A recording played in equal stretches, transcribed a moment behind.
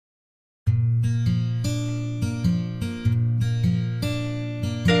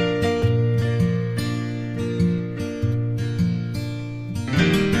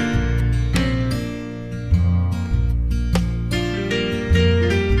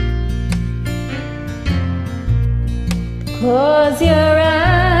Close your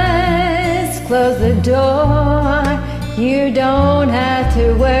eyes, close the door. You don't have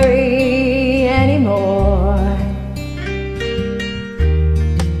to worry anymore.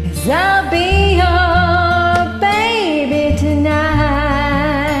 'Cause I'll be your baby tonight.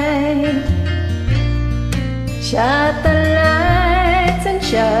 Shut the lights and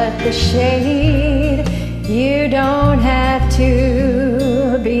shut the shade. You don't have to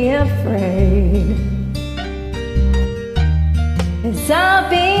be afraid. 'Cause I'll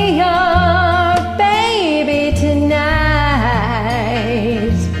be your baby tonight.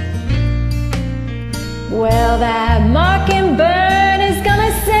 Well, that mockingbird is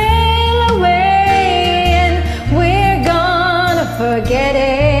gonna sail away, and we're gonna forget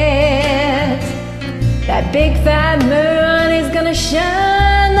it. That big fat moon is gonna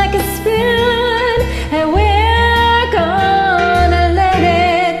shine like a spoon, and we're gonna let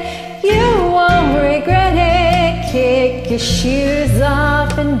it. You won't regret it. Kick your shoes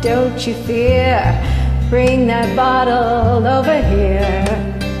off and don't you fear. Bring that bottle over here.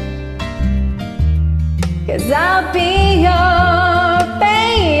 'Cause I'll be your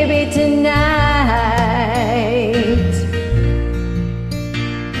baby tonight.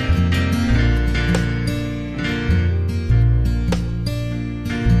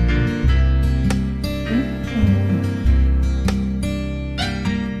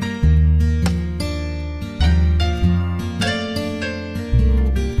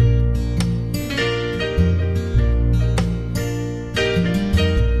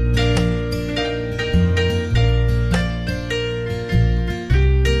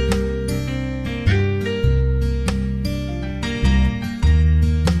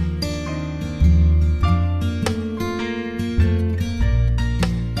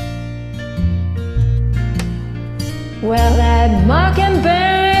 Well, that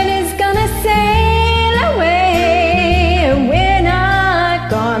mockingbird is gonna sail away, and we're not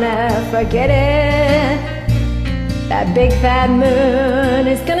gonna forget it. That big fat moon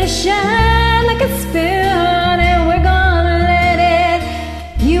is gonna shine like a spoon, and we're gonna let it.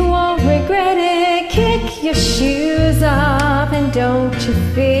 You won't regret it. Kick your shoes off and don't you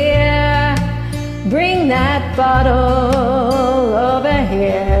fear. Bring that bottle over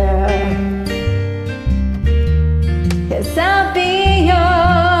here.